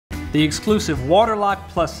The exclusive WaterLock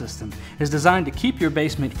Plus system is designed to keep your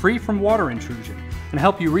basement free from water intrusion and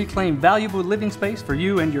help you reclaim valuable living space for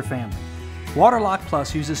you and your family. WaterLock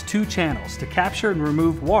Plus uses 2 channels to capture and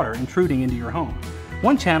remove water intruding into your home.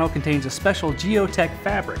 One channel contains a special geotech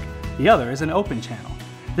fabric, the other is an open channel.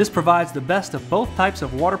 This provides the best of both types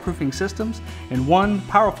of waterproofing systems in one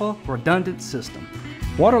powerful, redundant system.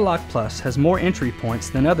 WaterLock Plus has more entry points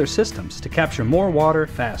than other systems to capture more water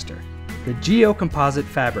faster. The geocomposite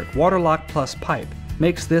fabric WaterLock Plus pipe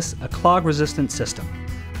makes this a clog-resistant system.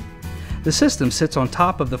 The system sits on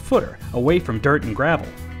top of the footer, away from dirt and gravel.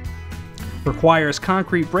 Requires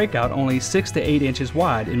concrete breakout only 6 to 8 inches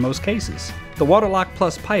wide in most cases. The WaterLock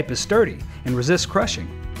Plus pipe is sturdy and resists crushing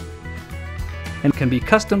and can be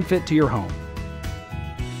custom fit to your home.